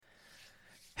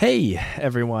Hey,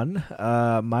 everyone.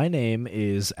 My name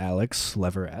is Alex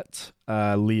Leverett,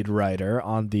 lead writer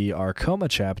on the Arcoma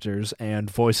chapters and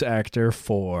voice actor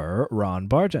for Ron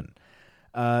Barton.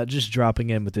 Just dropping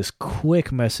in with this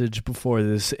quick message before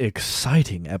this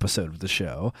exciting episode of the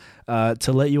show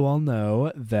to let you all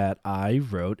know that I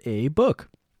wrote a book.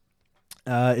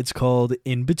 It's called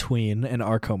In Between, an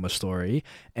Arcoma Story,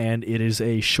 and it is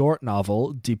a short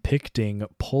novel depicting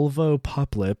Polvo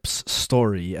Poplip's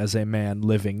story as a man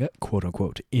living,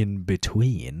 quote-unquote, in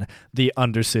between the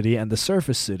Undercity and the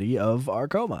Surface City of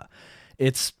Arcoma.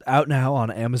 It's out now on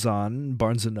Amazon,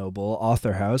 Barnes & Noble,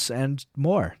 Author House, and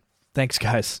more. Thanks,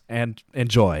 guys, and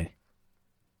enjoy.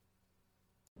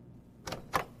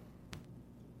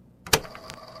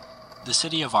 The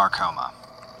city of Arcoma.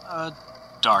 A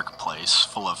dark place,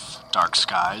 full of dark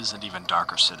skies and even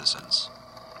darker citizens.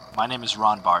 My name is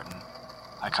Ron Barton.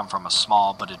 I come from a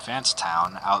small but advanced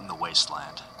town out in the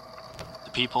wasteland.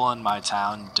 The people in my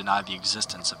town deny the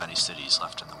existence of any cities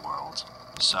left in the world,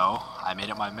 so I made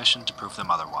it my mission to prove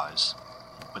them otherwise.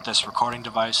 With this recording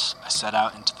device, I set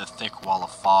out into the thick wall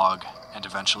of fog and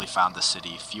eventually found the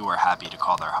city few are happy to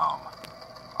call their home,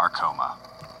 Arcoma.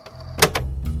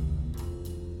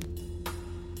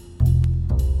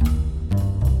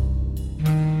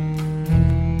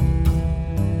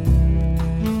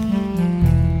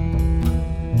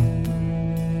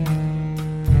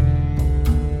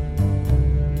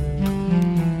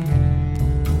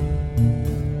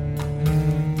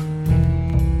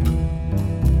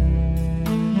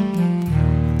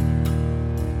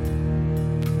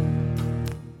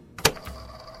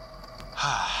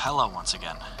 Hello once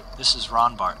again. This is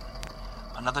Ron Barton.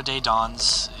 Another day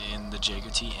dawns in the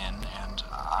Jaggerty Inn, and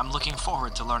I'm looking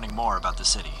forward to learning more about the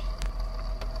city.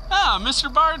 Ah,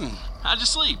 Mr. Barton. How'd you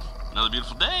sleep? Another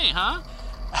beautiful day, huh?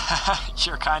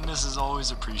 Your kindness is always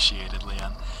appreciated,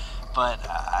 Leon. But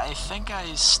I think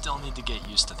I still need to get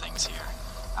used to things here.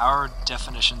 Our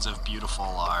definitions of beautiful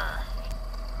are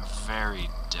very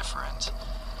different.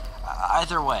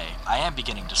 Either way, I am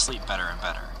beginning to sleep better and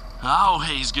better.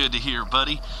 Always good to hear,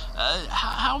 buddy.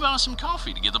 How about some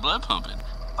coffee to get the blood pumping?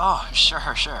 Oh, sure.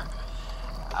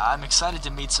 I'm excited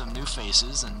to meet some new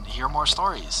faces and hear more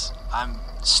stories. I'm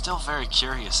still very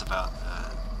curious about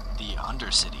the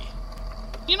Undercity.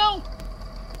 You know,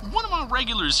 one of my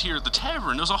regulars here at the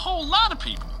tavern knows a whole lot of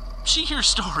people. She hears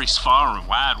stories far and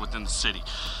wide within the city.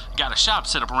 Got a shop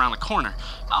set up around the corner.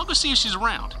 I'll go see if she's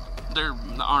around. There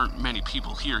aren't many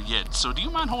people here yet, so do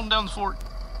you mind holding down the fort?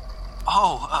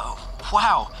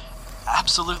 Wow.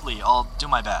 Absolutely, I'll do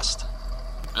my best.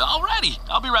 Alrighty,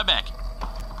 I'll be right back.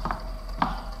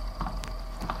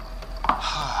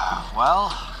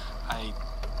 Well, I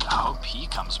hope he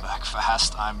comes back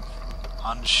fast. I'm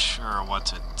unsure what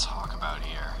to talk about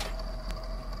here.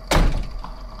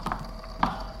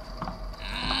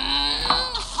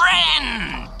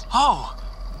 Friend! Oh,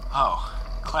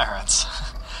 Clarence.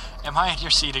 Am I in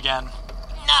your seat again?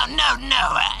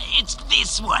 No, it's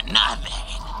this one, not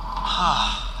that.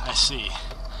 I see.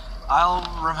 I'll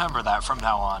remember that from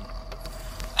now on.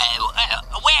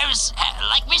 Where's,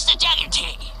 Mr.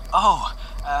 Jaggerty?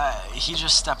 He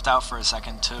just stepped out for a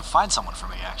second to find someone for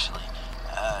me, actually.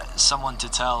 Someone to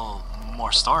tell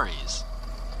more stories.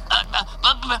 But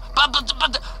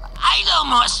I know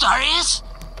more stories.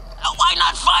 Why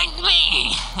not find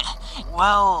me?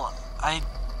 Well, I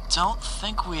don't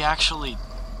think we actually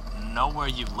know where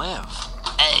you live.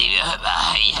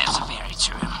 Yes, very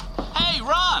true. Hey,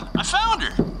 Ron, I found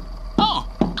her. Oh,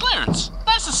 Clarence,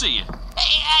 nice to see you.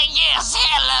 Yes,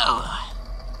 hello.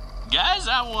 Guys,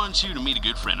 I want you to meet a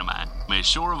good friend of mine, Miss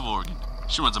Shore of Oregon.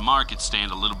 She runs a market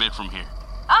stand a little bit from here.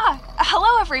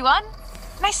 Hello everyone.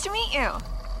 Nice to meet you.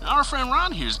 Our friend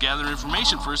Ron here is gathering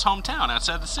information for his hometown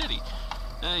outside the city.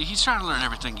 He's trying to learn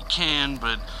everything he can,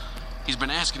 but he's been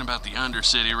asking about the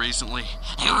Undercity recently.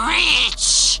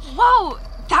 Rich! Whoa,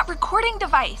 that recording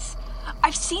device.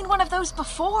 I've seen one of those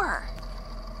before.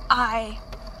 I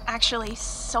actually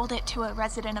sold it to a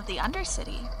resident of the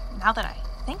Undercity, now that I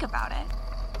think about it.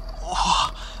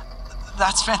 Oh,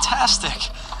 that's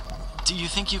fantastic. Do you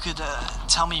think you could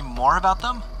tell me more about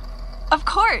them? Of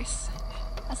course.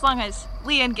 As long as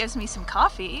Leon gives me some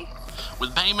coffee.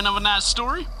 With payment of a nice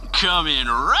story, coming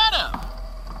right up.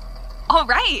 All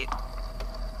right.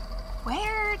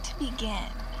 Where to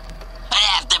begin?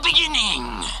 At the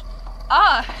beginning.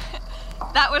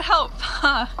 That would help,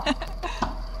 huh?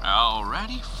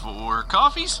 Alrighty, 4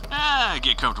 coffees?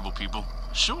 Get comfortable, people.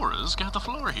 Shora's got the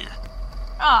floor here.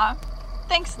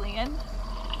 Thanks, Leon.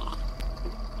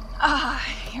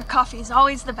 Your coffee's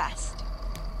always the best.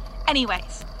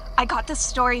 Anyways, I got this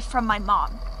story from my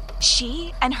mom.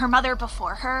 She and her mother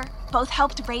before her both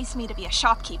helped raise me to be a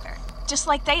shopkeeper, just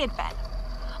like they had been.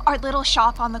 Our little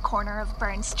shop on the corner of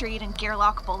Burn Street and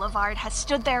Gearlock Boulevard has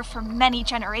stood there for many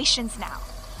generations now.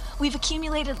 We've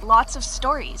accumulated lots of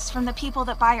stories from the people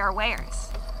that buy our wares.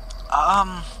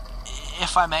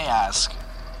 If I may ask,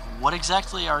 what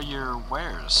exactly are your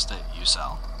wares that you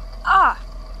sell?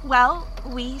 Well,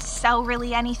 we sell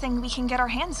really anything we can get our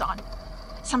hands on.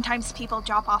 Sometimes people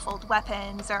drop off old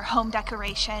weapons or home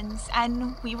decorations,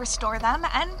 and we restore them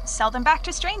and sell them back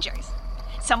to strangers.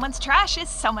 Someone's trash is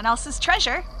someone else's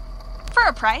treasure. For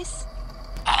a price.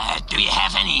 Do you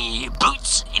have any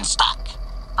boots in stock?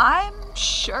 I'm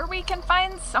sure we can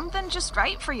find something just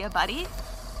right for you, buddy.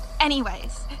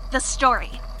 Anyways, the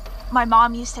story. My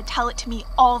mom used to tell it to me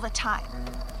all the time.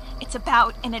 It's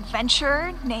about an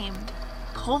adventurer named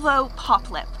Polvo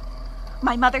Poplip.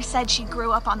 My mother said she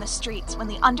grew up on the streets when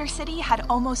the Undercity had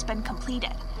almost been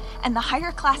completed, and the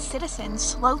higher class citizens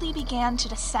slowly began to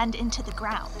descend into the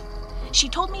ground. She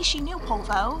told me she knew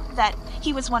Polvo, that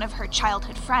he was one of her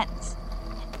childhood friends.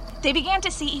 They began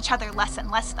to see each other less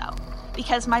and less, though,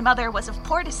 because my mother was of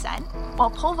poor descent, while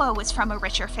Polvo was from a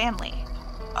richer family.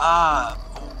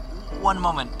 One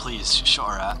moment, please,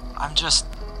 Shora. I'm just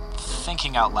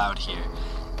thinking out loud here.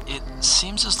 It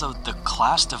seems as though the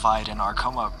class divide in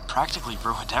Arkoma practically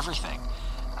ruined everything.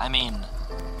 I mean,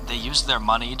 they used their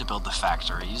money to build the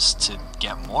factories to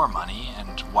get more money,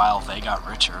 and while they got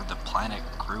richer, the planet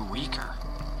grew weaker.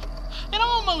 It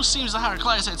almost seems the higher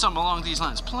class had something along these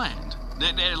lines planned.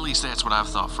 At least that's what I've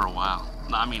thought for a while.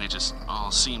 I mean, it just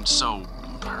all seemed so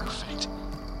perfect.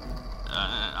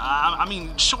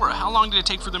 Sure, how long did it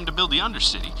take for them to build the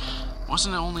Undercity?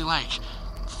 Wasn't it only like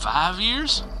 5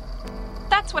 years?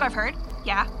 That's what I've heard,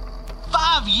 yeah.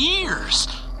 5 years?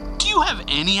 Do you have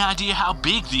any idea how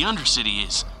big the Undercity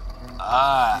is?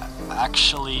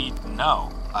 Actually,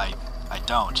 no. I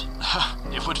don't.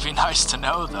 It would be nice to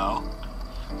know, though.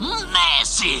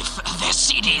 Massive! The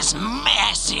city is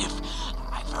massive!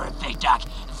 I've heard they dug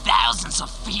thousands of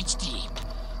feet deep,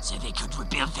 so they could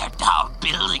rebuild their tall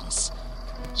buildings.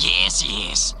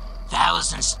 Yes,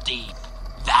 thousands deep,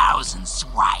 thousands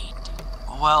wide.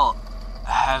 Well,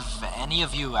 have any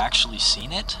of you actually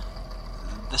seen it?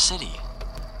 The city?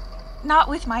 Not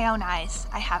with my own eyes,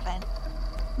 I haven't.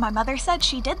 My mother said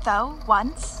she did, though,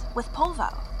 once, with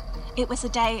Polvo. It was a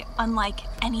day unlike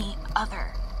any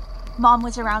other. Mom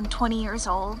was around 20 years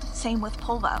old, same with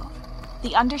Polvo.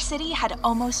 The Undercity had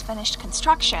almost finished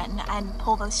construction, and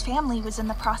Polvo's family was in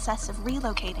the process of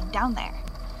relocating down there.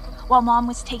 While Mom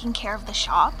was taking care of the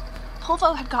shop,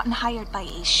 Polvo had gotten hired by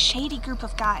a shady group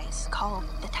of guys called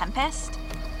the Tempest.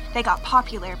 They got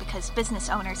popular because business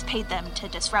owners paid them to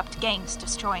disrupt gangs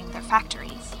destroying their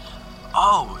factories.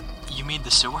 Oh, you mean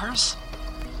the sewers?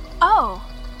 Oh,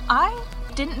 I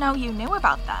didn't know you knew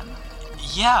about them.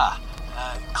 Yeah,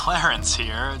 Clarence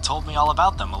here told me all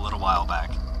about them a little while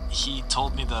back. He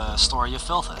told me the story of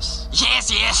Filthus. Yes,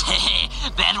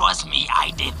 that was me,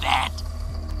 I did that.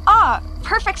 Ah,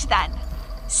 perfect then.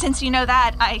 Since you know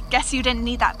that, I guess you didn't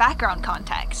need that background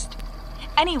context.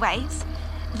 Anyways,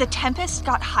 the Tempest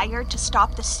got hired to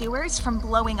stop the sewers from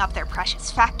blowing up their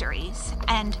precious factories,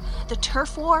 and the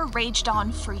turf war raged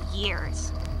on for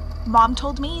years. Mom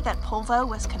told me that Polvo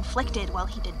was conflicted while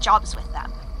he did jobs with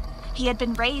them. He had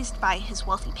been raised by his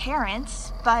wealthy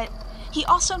parents, but he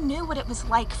also knew what it was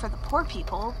like for the poor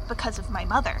people because of my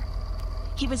mother.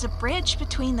 He was a bridge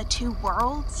between the two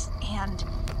worlds, and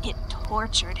it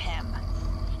tortured him.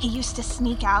 He used to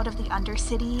sneak out of the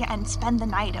Undercity and spend the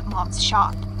night at Mom's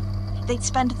shop. They'd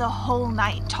spend the whole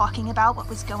night talking about what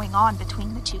was going on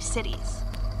between the two cities.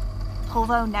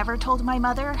 Polvo never told my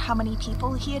mother how many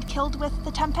people he had killed with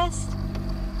the Tempest,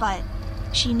 but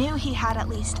she knew he had at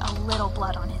least a little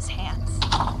blood on his hands.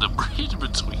 The bridge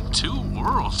between two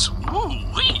worlds.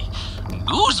 Woo-wee!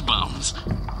 Goosebumps!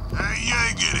 Hey,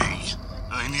 Yaggity!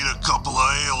 I need a couple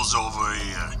of ales over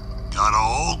here. Got a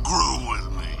whole crew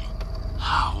with me.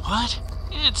 What?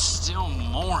 It's still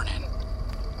morning.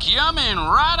 Coming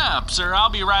right up, sir. I'll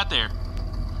be right there.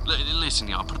 Listen,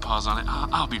 y'all, put a pause on it.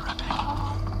 I'll be right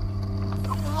back.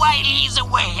 While he's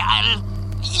away, I'll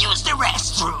use the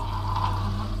restroom.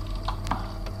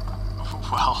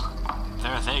 Well,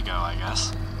 there they go, I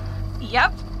guess.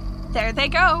 Yep, there they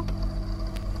go.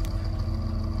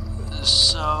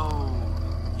 So,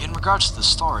 in regards to the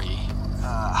story,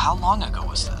 how long ago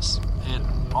was this? It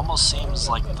almost seems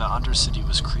like the Undercity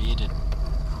was created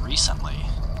recently.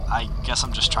 I guess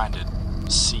I'm just trying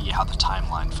to see how the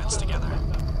timeline fits together.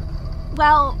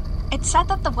 Well, It said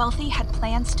that the wealthy had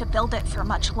plans to build it for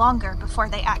much longer before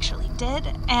they actually did,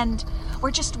 and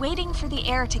were just waiting for the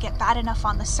air to get bad enough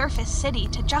on the surface city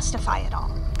to justify it all.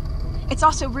 It's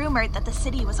also rumored that the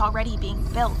city was already being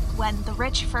built when the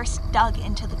rich first dug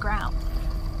into the ground.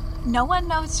 No one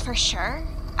knows for sure,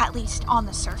 at least on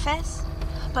the surface,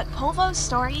 but Polvo's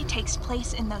story takes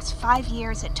place in those 5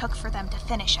 years it took for them to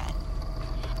finish it.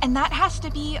 And that has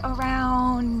to be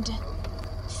around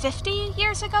 50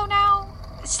 years ago now?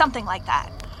 Something like that.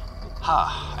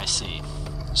 I see.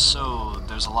 So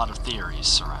there's a lot of theories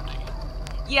surrounding it.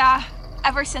 Yeah,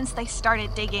 ever since they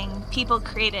started digging, people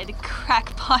created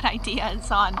crackpot ideas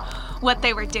on what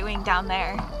they were doing down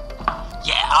there.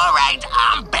 Yeah, alright,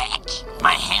 I'm back.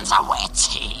 My hands are wet,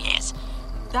 yes.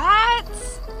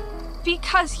 That's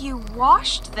because you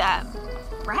washed them,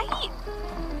 right?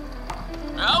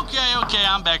 Okay,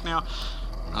 I'm back now.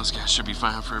 Those guys should be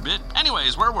fine for a bit.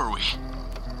 Anyways, where were we?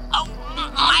 Oh,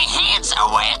 my hands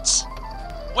are wet.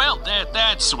 Well,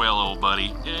 that's swell, old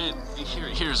buddy.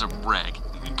 Here's a rag.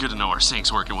 Good to know our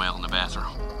sink's working well in the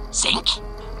bathroom. Sink?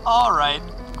 Alright,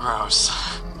 gross.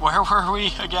 Where were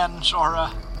we again,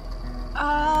 Shora?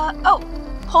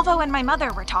 Polvo and my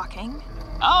mother were talking.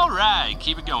 Alright,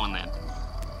 keep it going then.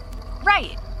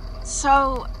 Right.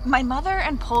 So, my mother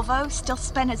and Polvo still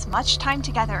spent as much time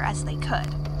together as they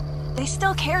could. They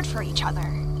still cared for each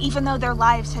other, even though their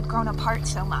lives had grown apart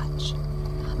so much.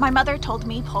 My mother told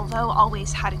me Polvo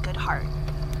always had a good heart.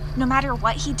 No matter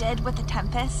what he did with the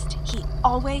Tempest, he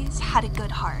always had a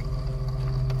good heart.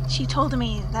 She told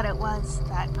me that it was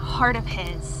that heart of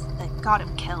his that got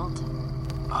him killed.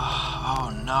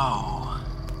 Oh no.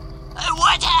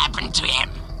 What happened to him?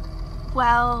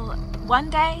 Well, one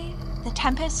day, the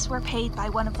Tempests were paid by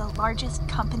one of the largest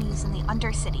companies in the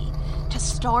Undercity to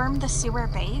storm the sewer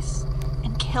base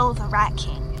and kill the Rat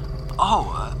King.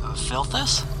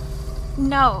 Filthus?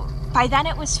 No, by then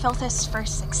it was Filthus'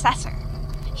 first successor.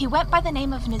 He went by the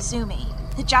name of Nezumi,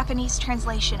 the Japanese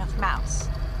translation of mouse.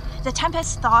 The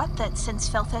Tempests thought that since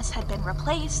Filthus had been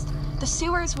replaced, the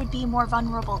sewers would be more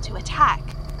vulnerable to attack,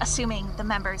 assuming the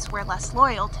members were less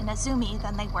loyal to Nezumi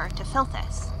than they were to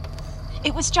Filthus.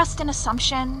 It was just an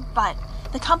assumption, but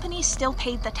the company still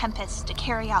paid the Tempests to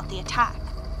carry out the attack.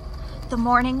 The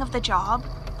morning of the job,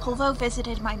 Polvo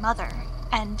visited my mother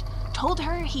and told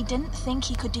her he didn't think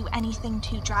he could do anything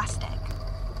too drastic.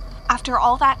 After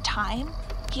all that time,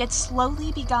 he had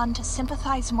slowly begun to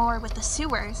sympathize more with the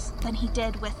sewers than he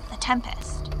did with the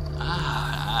Tempest.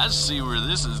 I see where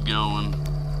this is going.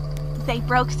 They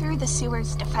broke through the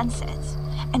sewers' defenses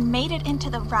and made it into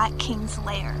the Rat King's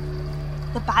lair.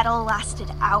 The battle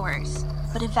lasted hours,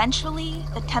 but eventually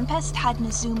the Tempest had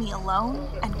Nezumi alone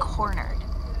and cornered.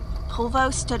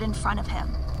 Polvo stood in front of him,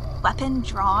 weapon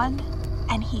drawn,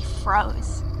 and he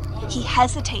froze. He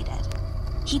hesitated.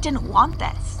 He didn't want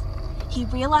this. He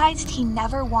realized he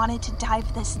never wanted to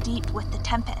dive this deep with the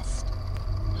Tempest.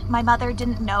 My mother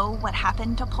didn't know what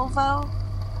happened to Polvo,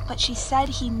 but she said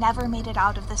he never made it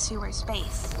out of the sewer's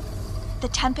base. The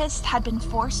Tempest had been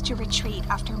forced to retreat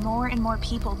after more and more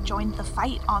people joined the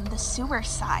fight on the sewer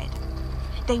side.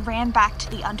 They ran back to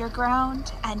the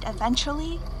underground, and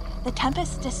eventually, the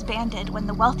Tempest disbanded when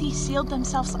the wealthy sealed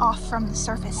themselves off from the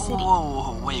surface city.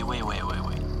 Whoa, wait.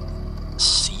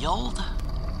 Sealed?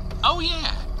 Oh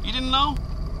yeah, you didn't know?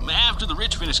 After the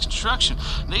rich finished construction,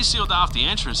 they sealed off the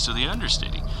entrance to the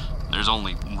Undercity. There's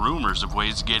only rumors of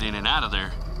ways to get in and out of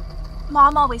there.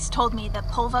 Mom always told me that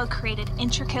Polvo created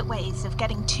intricate ways of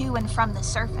getting to and from the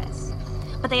surface,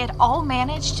 but they had all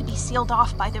managed to be sealed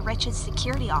off by the rich's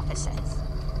security offices.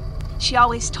 She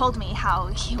always told me how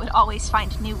he would always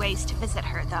find new ways to visit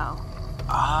her, though.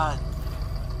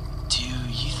 Do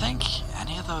you think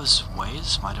any of those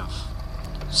ways might have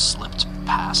slipped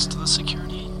past the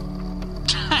security?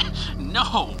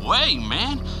 No way,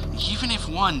 man. Even if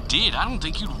one did, I don't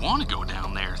think you'd want to go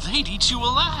down there. They'd eat you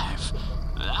alive.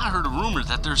 I heard a rumor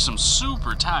that there's some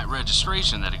super tight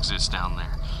registration that exists down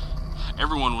there.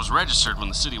 Everyone was registered when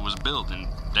the city was built, and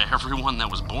everyone that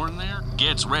was born there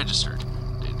gets registered.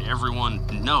 Everyone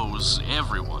knows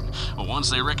everyone. Once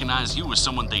they recognize you as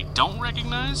someone they don't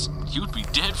recognize, you'd be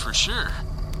dead for sure.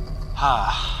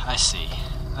 I see.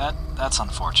 That's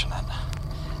unfortunate.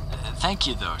 Thank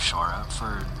you, though, Shora,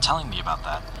 for telling me about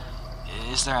that.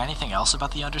 Is there anything else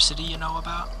about the Undercity you know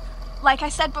about? Like I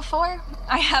said before,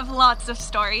 I have lots of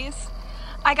stories.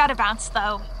 I gotta bounce,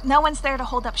 though. No one's there to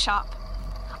hold up shop.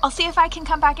 I'll see if I can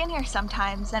come back in here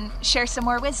sometimes and share some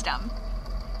more wisdom.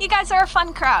 You guys are a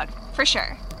fun crowd, for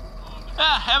sure.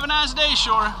 Have a nice day,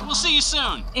 Shora. We'll see you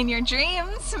soon. In your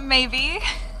dreams, maybe.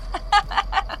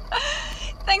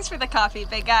 Thanks for the coffee,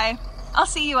 big guy. I'll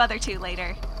see you other two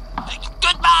later.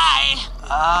 Good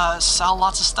Goodbye! Sell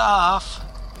lots of stuff.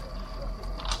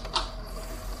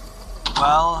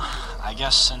 Well, I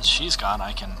guess since she's gone,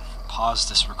 I can pause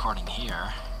this recording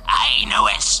here. I know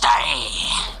a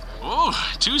story. Oh,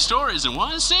 2 stories in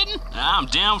one sitting? I'm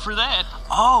down for that.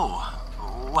 Oh,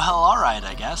 well, alright,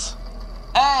 I guess.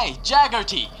 Hey,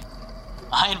 Jaggerty!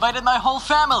 I invited my whole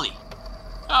family.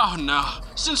 Oh no,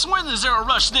 since when is there a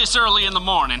rush this early in the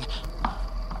morning?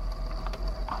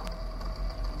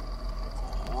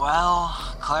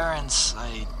 Well, Clarence,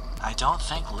 I don't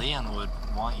think Leon would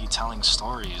want you telling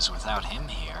stories without him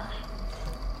here.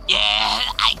 Yeah,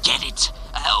 I get it.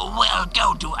 Well,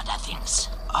 go do other things.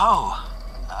 Oh,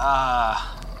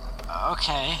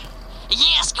 okay.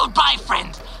 Yes, goodbye,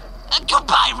 friend.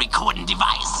 Goodbye, recording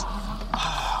device.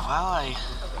 Well, I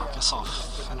guess I'll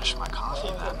finish my coffee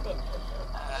then.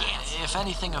 Yes. If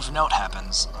anything of note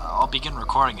happens, I'll begin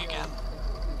recording again.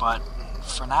 But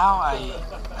for now,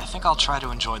 I think I'll try to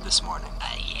enjoy this morning.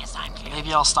 Yes, I'm clear.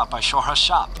 Maybe I'll stop by Shora's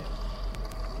shop.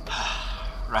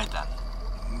 Right then.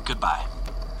 Goodbye.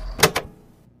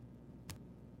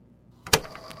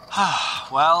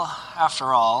 Well,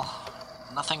 after all,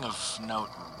 nothing of note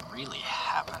really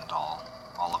happened all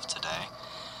of today.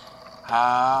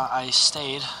 I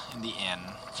stayed in the inn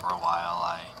for a while.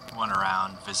 I went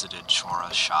around, visited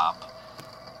Shora's shop.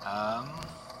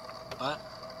 But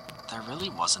there really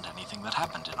wasn't anything that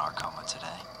happened in Arkoma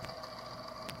today.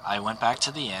 I went back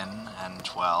to the inn and,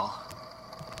 well,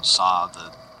 saw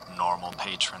the normal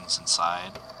patrons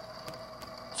inside.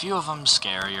 A few of them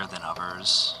scarier than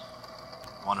others.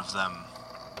 One of them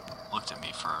looked at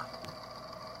me for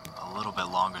a little bit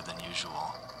longer than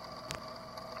usual.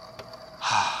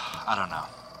 I don't know.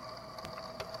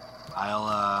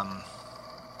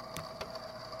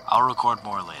 I'll record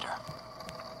more later.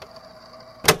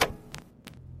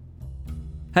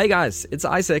 Hey guys, it's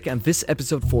Isaac, and this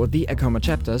episode for The Arkoma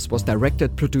Chapters was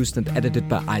directed, produced and edited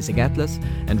by Isaac Atlas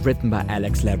and written by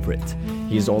Alex Leverett.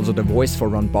 He is also the voice for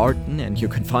Ron Barton, and you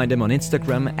can find him on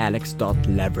Instagram,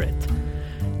 alex.leverett.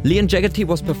 Leon Jaggerty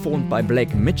was performed by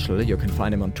Blake Mitchell. You can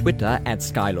find him on Twitter at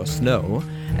Skylar Snow.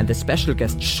 And the special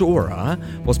guest Shora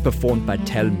was performed by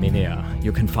Tel Minia.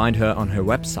 You can find her on her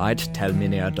website,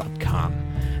 telminia.com.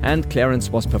 And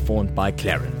Clarence was performed by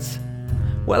Clarence.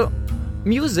 Well,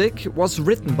 music was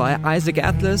written by Isaac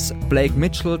Atlas, Blake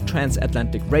Mitchell,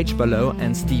 Transatlantic Rage Below,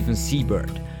 and Steven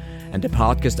Seabird. And the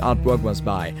podcast artwork was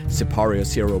by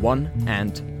Sipario01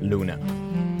 and Luna.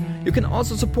 You can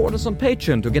also support us on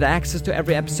Patreon to get access to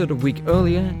every episode a week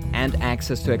earlier and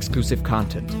access to exclusive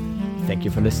content. Thank you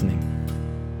for listening.